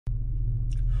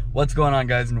What's going on,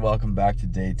 guys, and welcome back to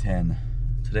day 10.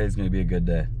 Today's gonna be a good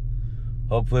day.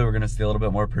 Hopefully we're gonna see a little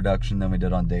bit more production than we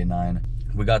did on day 9.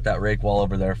 We got that rake wall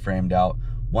over there framed out.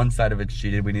 One side of it's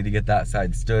sheeted. We need to get that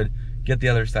side stood, get the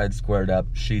other side squared up,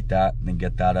 sheet that, and then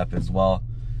get that up as well.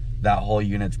 That whole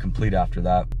unit's complete after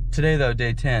that. Today though,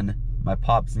 day 10, my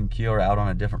pops and Keo are out on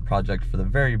a different project for the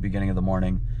very beginning of the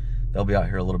morning. They'll be out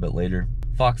here a little bit later.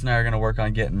 Fox and I are gonna work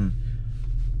on getting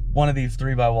one of these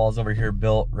 3x walls over here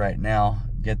built right now.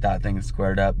 Get that thing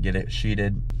squared up, get it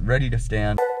sheeted, ready to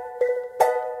stand.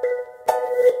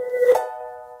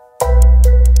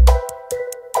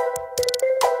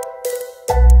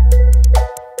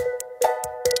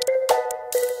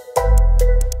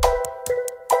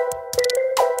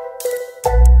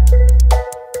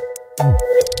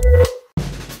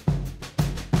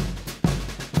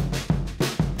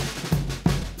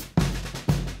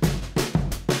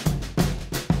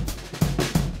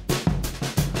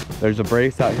 There's a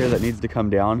brace out here that needs to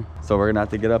come down, so we're gonna have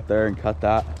to get up there and cut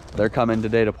that. They're coming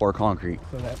today to pour concrete.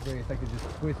 So that brace, I could just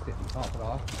twist it and pop it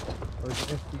off? Or is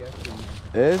it SDS in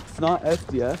there? It's not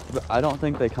SDS, but I don't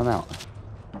think they come out.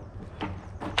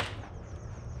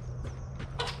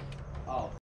 Oh.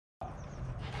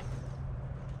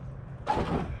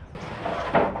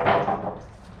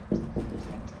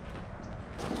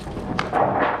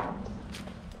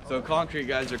 So concrete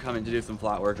guys are coming to do some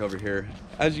flat work over here.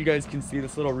 As you guys can see,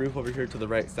 this little roof over here to the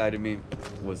right side of me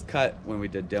was cut when we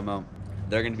did demo.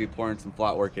 They're gonna be pouring some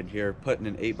flat work in here, putting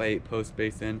an 8x8 post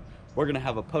base in. We're gonna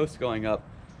have a post going up,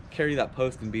 carry that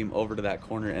post and beam over to that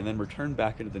corner, and then return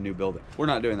back into the new building. We're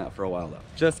not doing that for a while though.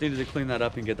 Just needed to clean that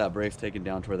up and get that brace taken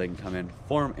down to where they can come in,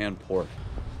 form and pour.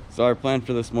 So our plan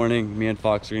for this morning, me and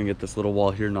Fox are gonna get this little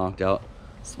wall here knocked out.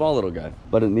 Small little guy,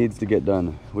 but it needs to get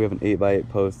done. We have an 8x8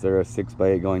 post there, a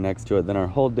 6x8 going next to it, then our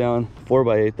hold down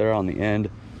 4x8 there on the end,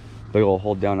 big old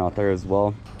hold down out there as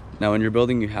well. Now when you're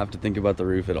building, you have to think about the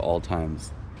roof at all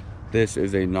times. This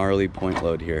is a gnarly point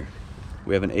load here.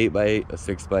 We have an 8x8, a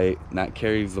 6x8, and that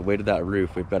carries the weight of that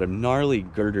roof. We've got a gnarly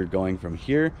girder going from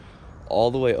here all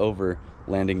the way over,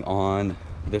 landing on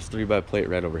this 3x plate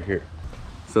right over here.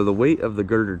 So the weight of the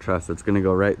girder truss that's gonna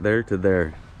go right there to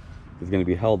there is gonna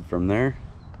be held from there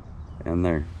and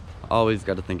there. Always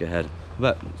got to think ahead.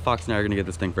 But Fox and I are gonna get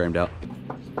this thing framed out.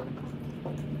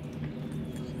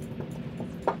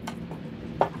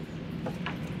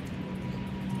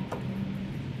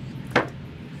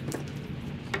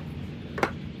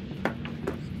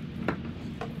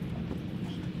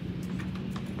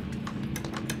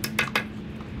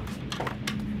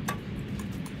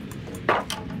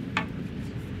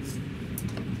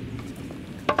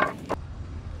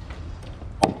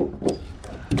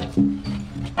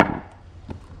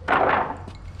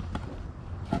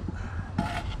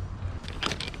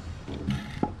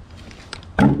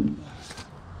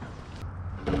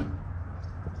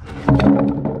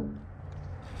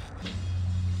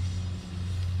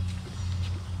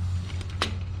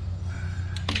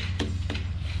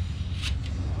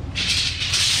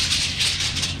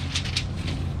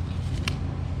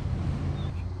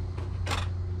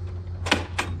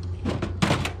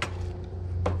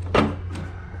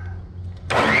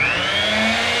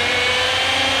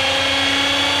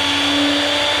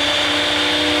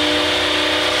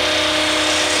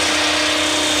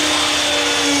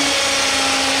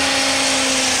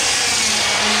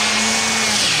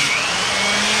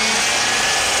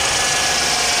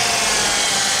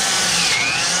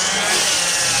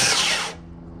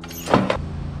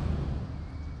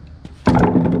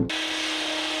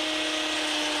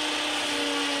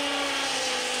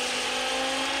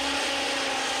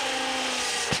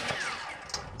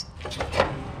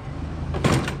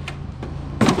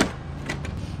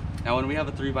 Now when we have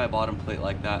a 3x bottom plate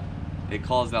like that, it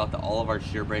calls out that all of our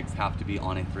shear brakes have to be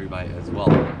on a 3x as well.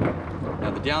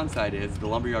 Now the downside is the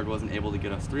lumberyard wasn't able to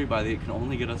get us 3x, it can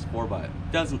only get us 4x.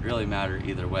 Doesn't really matter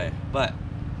either way, but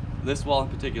this wall in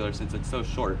particular, since it's so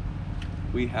short,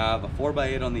 we have a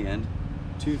 4x8 on the end,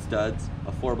 2 studs,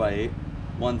 a 4x8,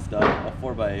 1 stud, a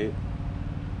 4x8,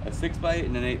 a 6x8,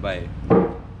 and an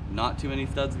 8x8. Not too many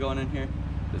studs going in here,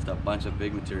 just a bunch of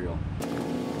big material.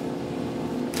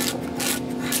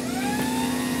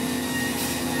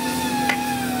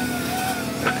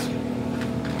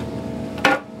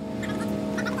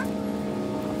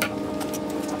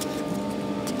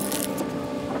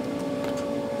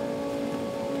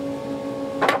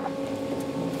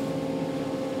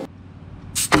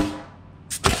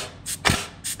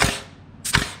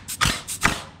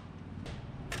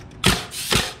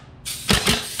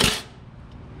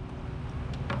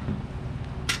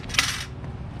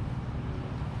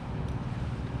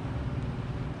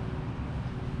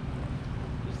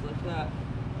 that.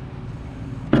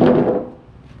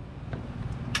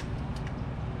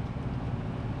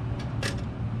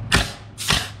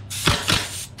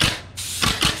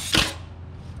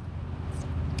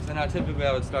 So now typically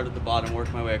I would start at the bottom,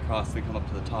 work my way across, then come up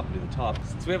to the top and do the top.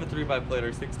 Since we have a 3x plate,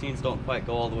 our 16s don't quite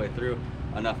go all the way through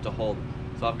enough to hold.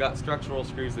 So I've got structural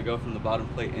screws that go from the bottom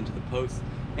plate into the posts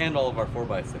and all of our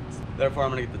 4x6. Therefore, I'm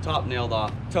gonna get the top nailed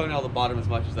off, toenail the bottom as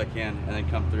much as I can, and then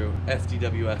come through,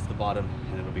 SDWS the bottom,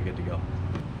 and it'll be good to go.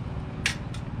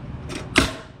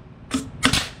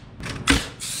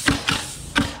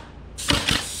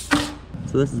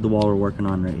 So this is the wall we're working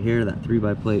on right here, that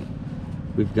 3x plate.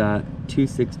 We've got two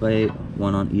 6x8,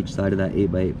 one on each side of that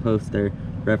 8x8 post there,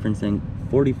 referencing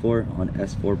 44 on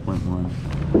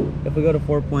S4.1. If we go to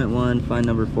 4.1, find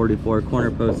number 44,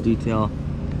 corner post detail.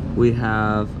 We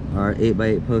have our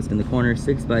 8x8 post in the corner,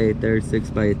 6x8 there,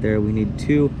 6x8 there. We need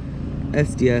two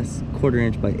SDS 1/4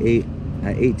 inch by 8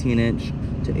 at 18 inch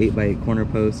to 8x8 corner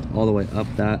post all the way up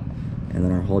that, and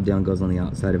then our hold down goes on the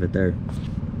outside of it there.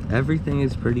 Everything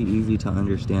is pretty easy to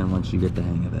understand once you get the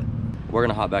hang of it. We're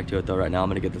gonna hop back to it though right now. I'm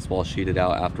gonna get this wall sheeted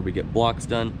out after we get blocks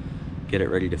done, get it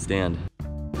ready to stand.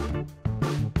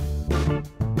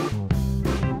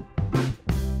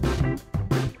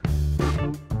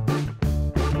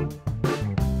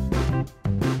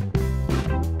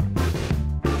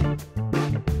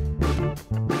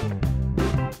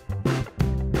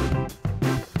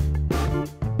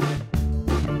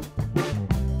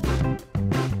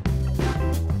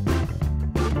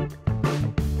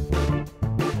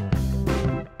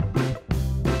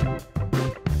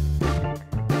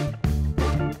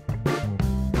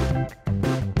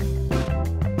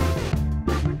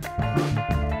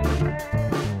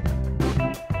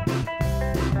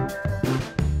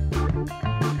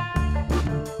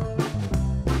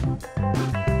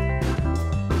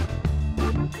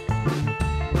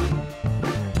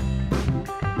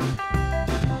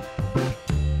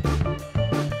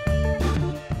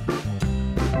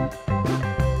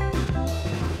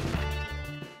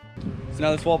 So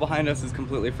now this wall behind us is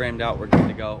completely framed out. We're good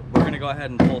to go. We're gonna go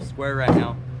ahead and pull square right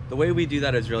now. The way we do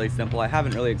that is really simple. I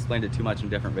haven't really explained it too much in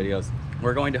different videos.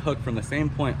 We're going to hook from the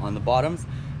same point on the bottoms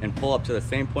and pull up to the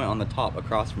same point on the top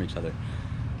across from each other.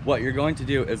 What you're going to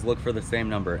do is look for the same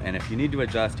number, and if you need to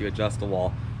adjust, you adjust the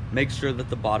wall. Make sure that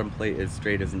the bottom plate is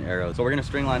straight as an arrow. So we're gonna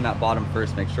string line that bottom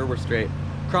first, make sure we're straight,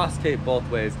 cross tape both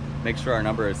ways, make sure our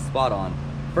number is spot on.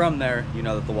 From there, you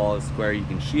know that the wall is square. You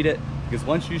can sheet it, because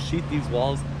once you sheet these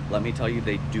walls, let me tell you,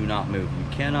 they do not move. You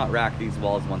cannot rack these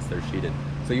walls once they're sheeted.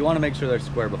 So you wanna make sure they're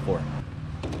square before.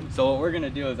 So what we're gonna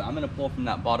do is I'm gonna pull from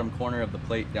that bottom corner of the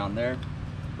plate down there,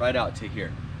 right out to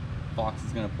here. Fox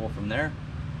is gonna pull from there,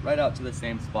 right out to the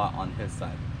same spot on his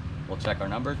side. We'll check our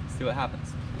number, see what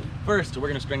happens. First, we're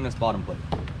gonna string this bottom plate.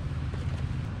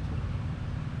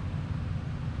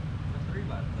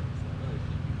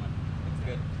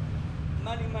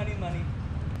 Money, money, money.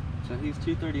 So he's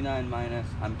 239 minus,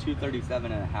 I'm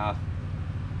 237 and a half.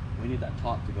 We need that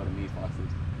top to go to me,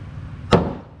 Foxes. A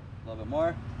little bit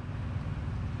more.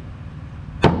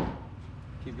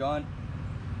 Keep going.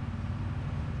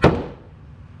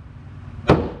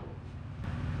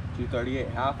 238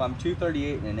 half, I'm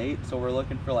 238 and an 8, so we're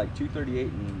looking for like 238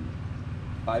 and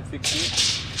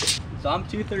 5/16. So I'm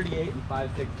 238 and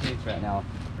 5/16 right now.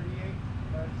 38,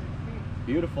 5/16.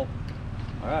 Beautiful.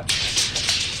 All right.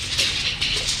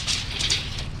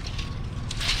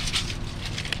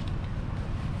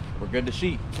 We're good to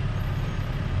sheet.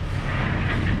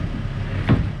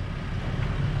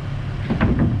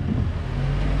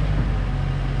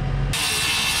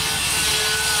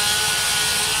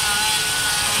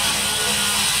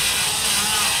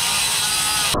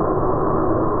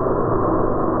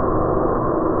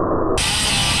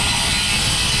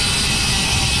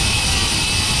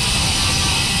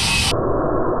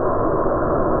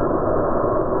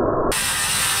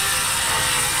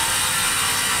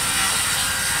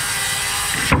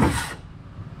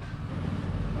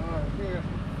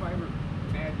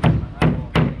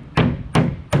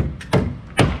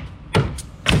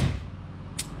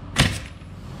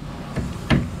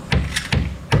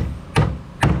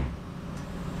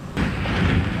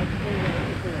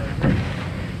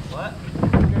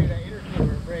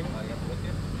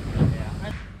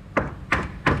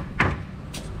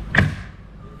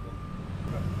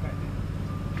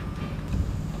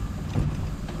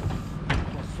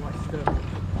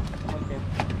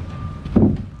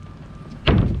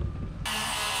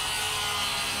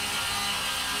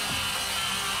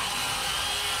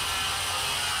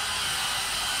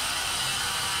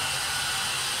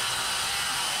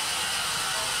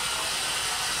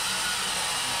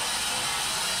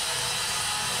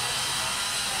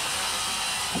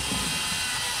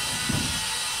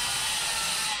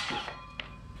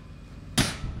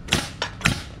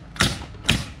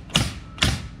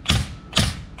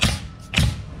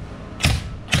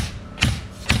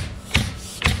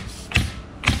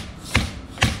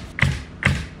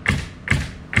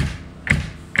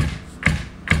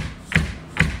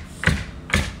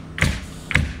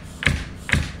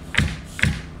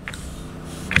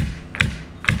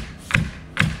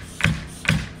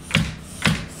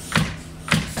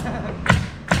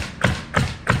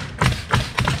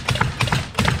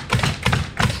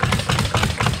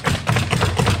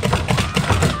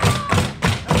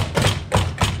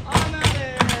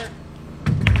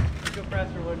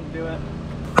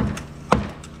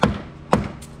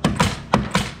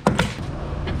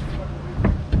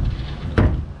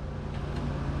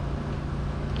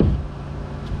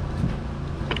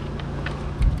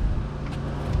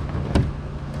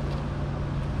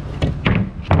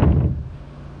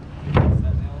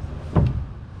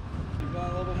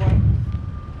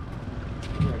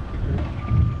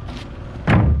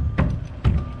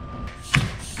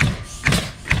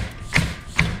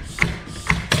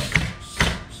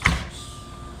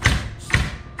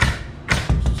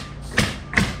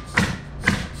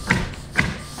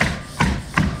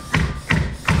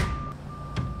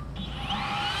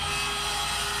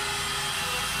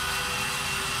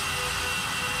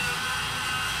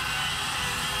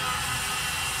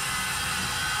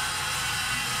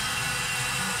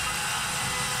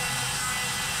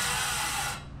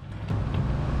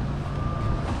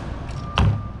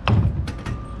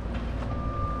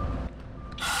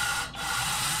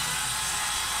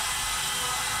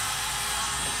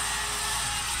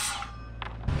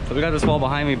 So we got this wall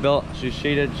behind me built. She's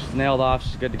sheeted, she's nailed off,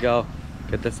 she's good to go.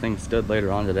 Get this thing stood later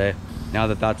on today. Now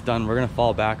that that's done, we're gonna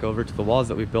fall back over to the walls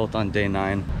that we built on day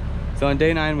 9. So on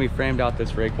day 9, we framed out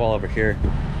this rake wall over here.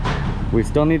 We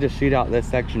still need to sheet out this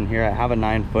section here. I have a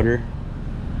 9-footer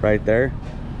right there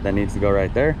that needs to go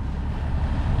right there.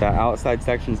 That outside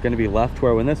section is gonna be left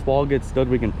where when this wall gets stood,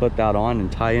 we can put that on and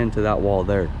tie into that wall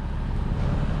there.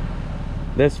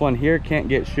 This one here can't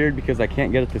get sheared because I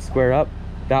can't get it to square up.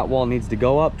 That wall needs to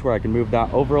go up to where I can move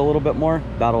that over a little bit more.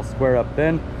 That'll square up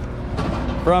then.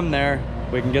 From there,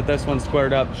 we can get this one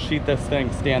squared up, sheet this thing,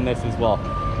 stand this as well.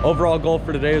 Overall goal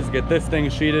for today is to get this thing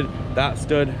sheeted, that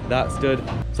stood, that stood.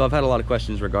 So I've had a lot of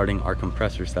questions regarding our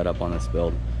compressor setup on this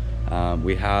build.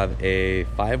 We have a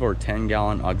 5 or 10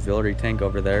 gallon auxiliary tank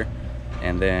over there,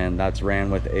 and then that's ran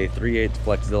with a 3/8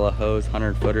 Flexzilla hose,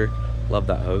 100-footer, love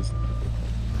that hose,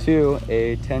 to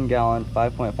a 10 gallon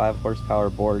 5.5 horsepower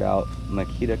bored out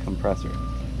Makita compressor.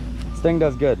 This thing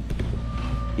does good.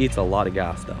 Eats a lot of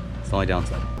gas though, it's the only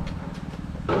downside.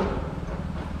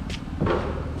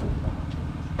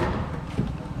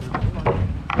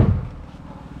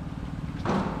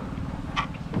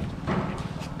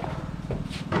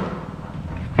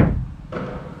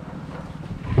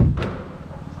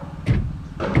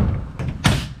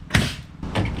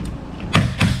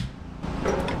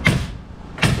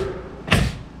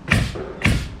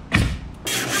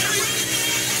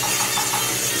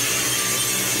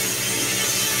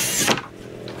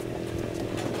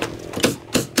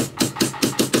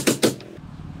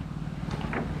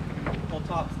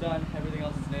 Top's done, everything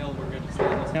else is nailed, we're good to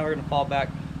stand this. Now we're gonna fall back,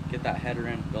 get that header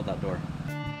in, build that door.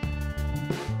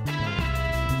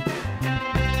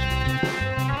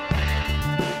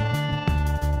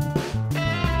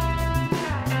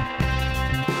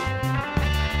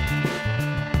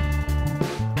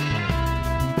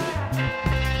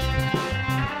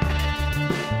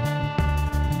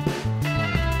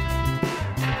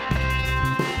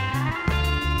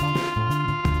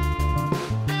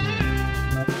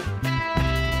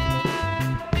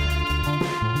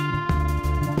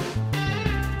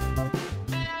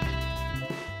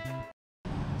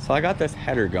 So I got this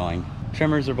header going.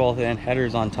 Trimmers are both in,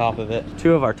 headers on top of it.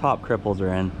 2 of our top cripples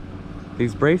are in.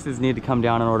 These braces need to come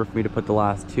down in order for me to put the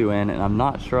last 2 in, and I'm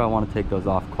not sure I want to take those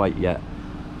off quite yet.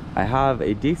 I have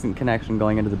a decent connection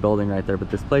going into the building right there,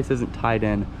 but this place isn't tied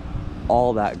in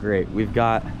all that great. We've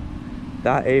got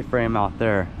that A-frame out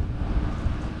there,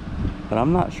 but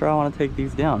I'm not sure I want to take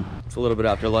these down. It's a little bit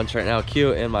after lunch right now.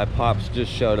 Q and my pops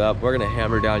just showed up. We're gonna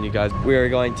hammer down, you guys. We are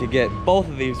going to get both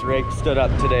of these rakes stood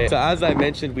up today. So as I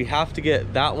mentioned, we have to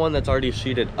get that one that's already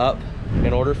sheeted up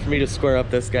in order for me to square up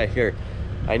this guy here.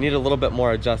 I need a little bit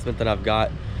more adjustment than I've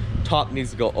got. Top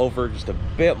needs to go over just a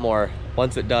bit more.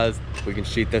 Once it does, we can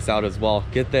sheet this out as well.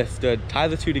 Get this stood, tie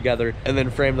the 2 together, and then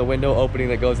frame the window opening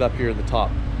that goes up here in the top.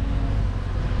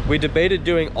 We debated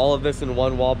doing all of this in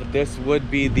one wall, but this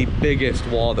would be the biggest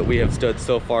wall that we have stood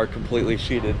so far completely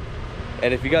sheeted.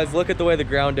 And if you guys look at the way the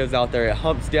ground is out there, it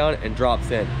humps down and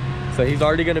drops in. So he's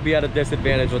already gonna be at a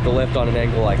disadvantage with the lift on an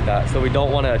angle like that. So we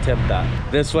don't wanna attempt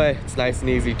that. This way, it's nice and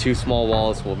easy. 2 small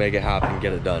walls will make it happen,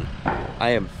 get it done. I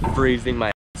am freezing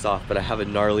my ass off, but I have a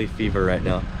gnarly fever right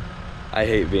now. I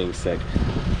hate being sick.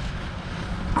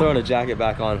 Throwing a jacket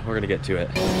back on, we're gonna get to it.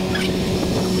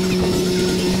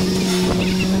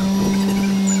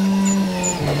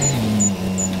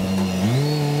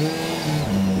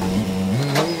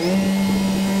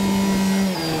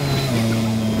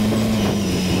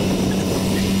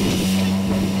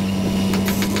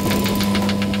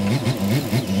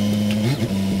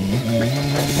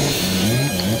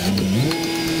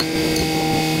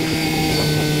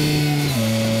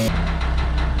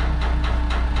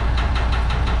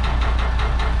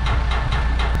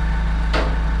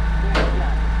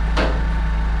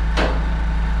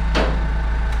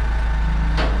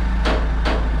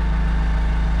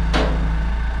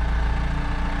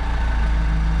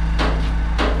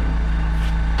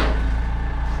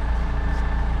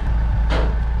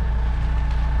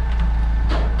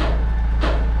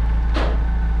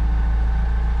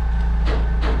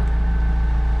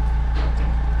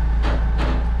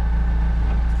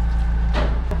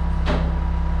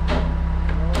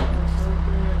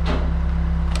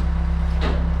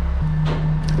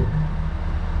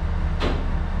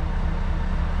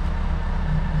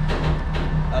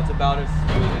 That's about as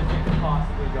smooth as you can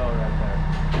possibly go right there.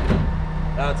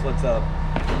 That's what's up.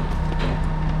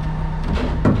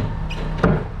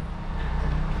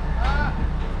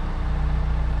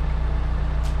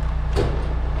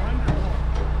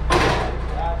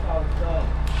 That's how it's done.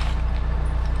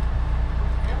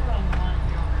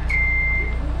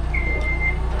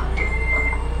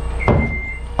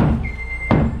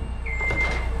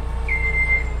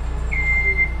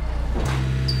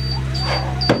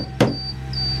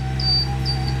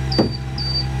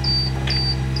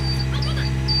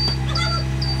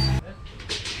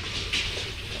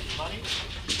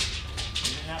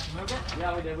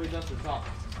 Yeah, we did. We jumped the top.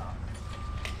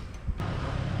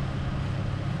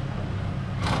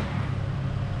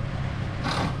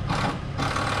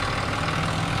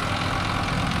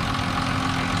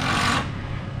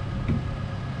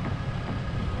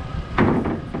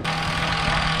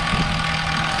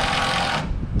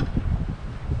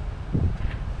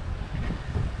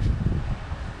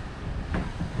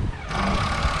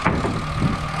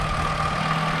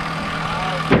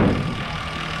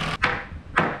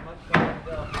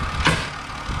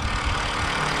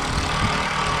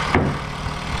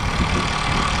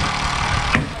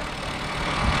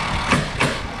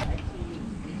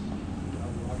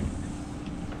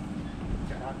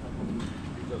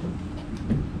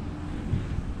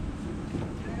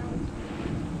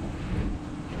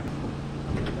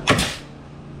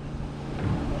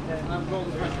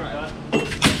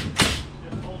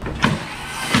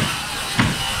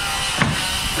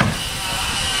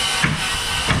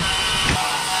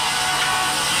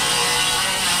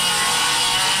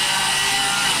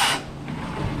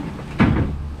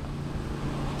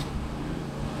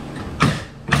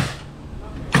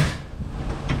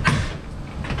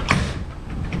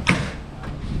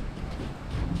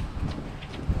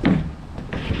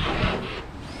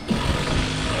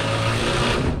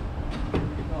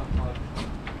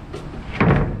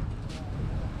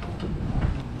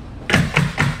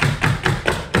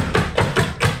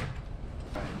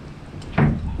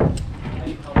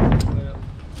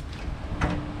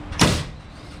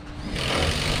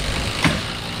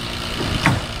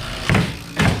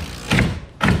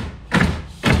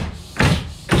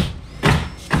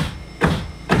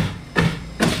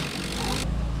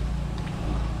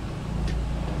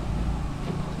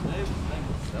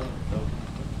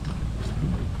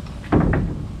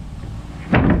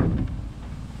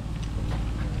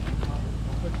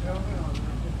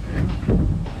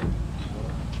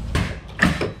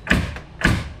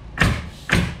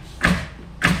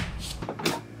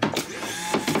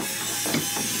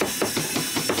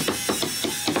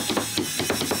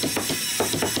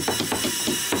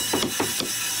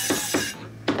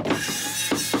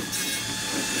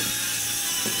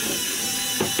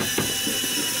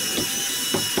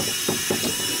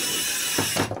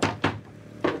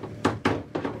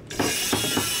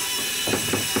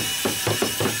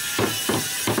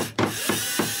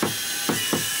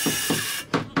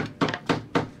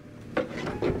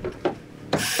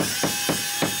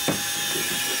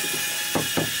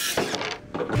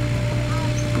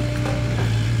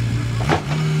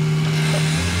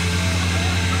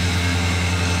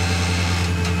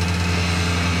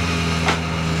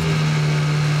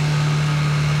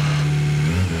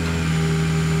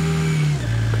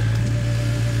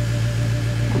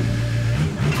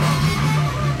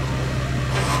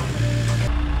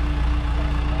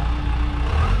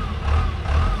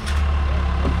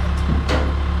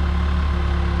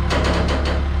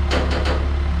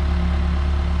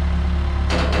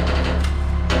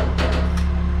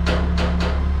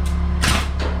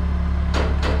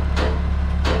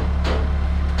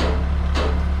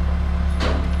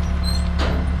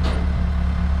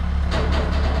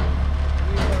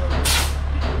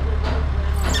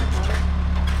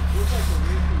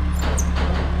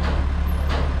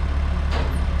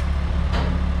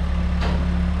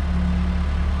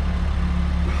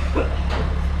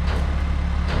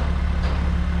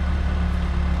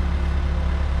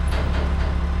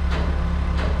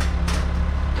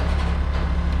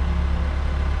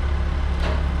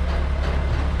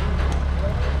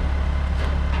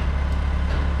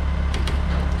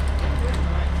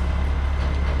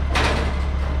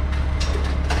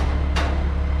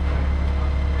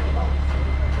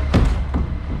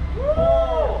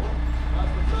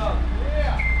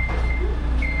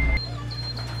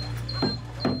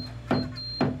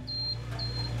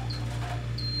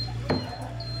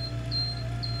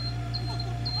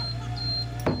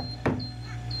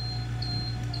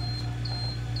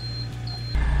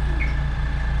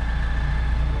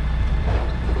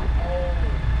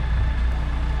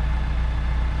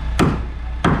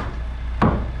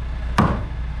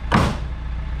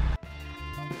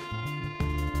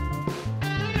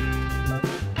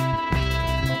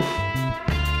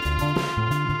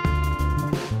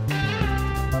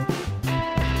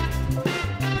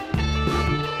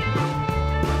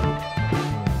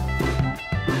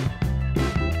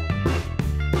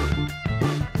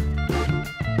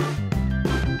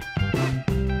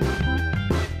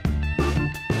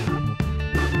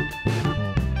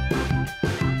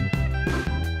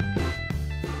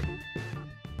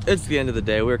 It's the end of the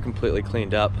day. We're completely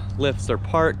cleaned up. Lifts are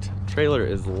parked. Trailer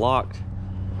is locked.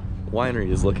 Winery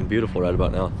is looking beautiful right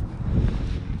about now.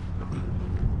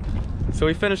 So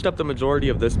we finished up the majority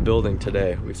of this building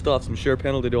today. We still have some shear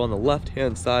panel to do on the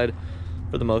left-hand side.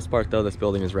 For the most part though, this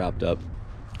building is wrapped up.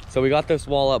 So we got this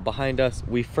wall up behind us.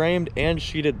 We framed and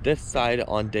sheeted this side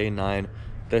on day 9.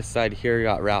 This side here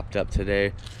got wrapped up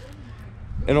today.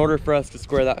 In order for us to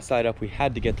square that side up, we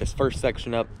had to get this first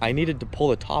section up. I needed to pull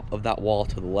the top of that wall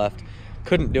to the left.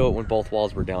 Couldn't do it when both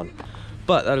walls were down.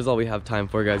 But that is all we have time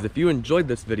for, guys. If you enjoyed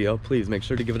this video, please make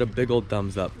sure to give it a big old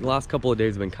thumbs up. The last couple of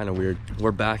days have been kind of weird.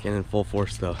 We're back in full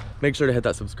force though. Make sure to hit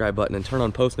that subscribe button and turn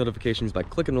on post notifications by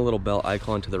clicking the little bell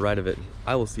icon to the right of it.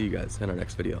 I will see you guys in our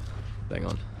next video. Bang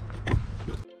on.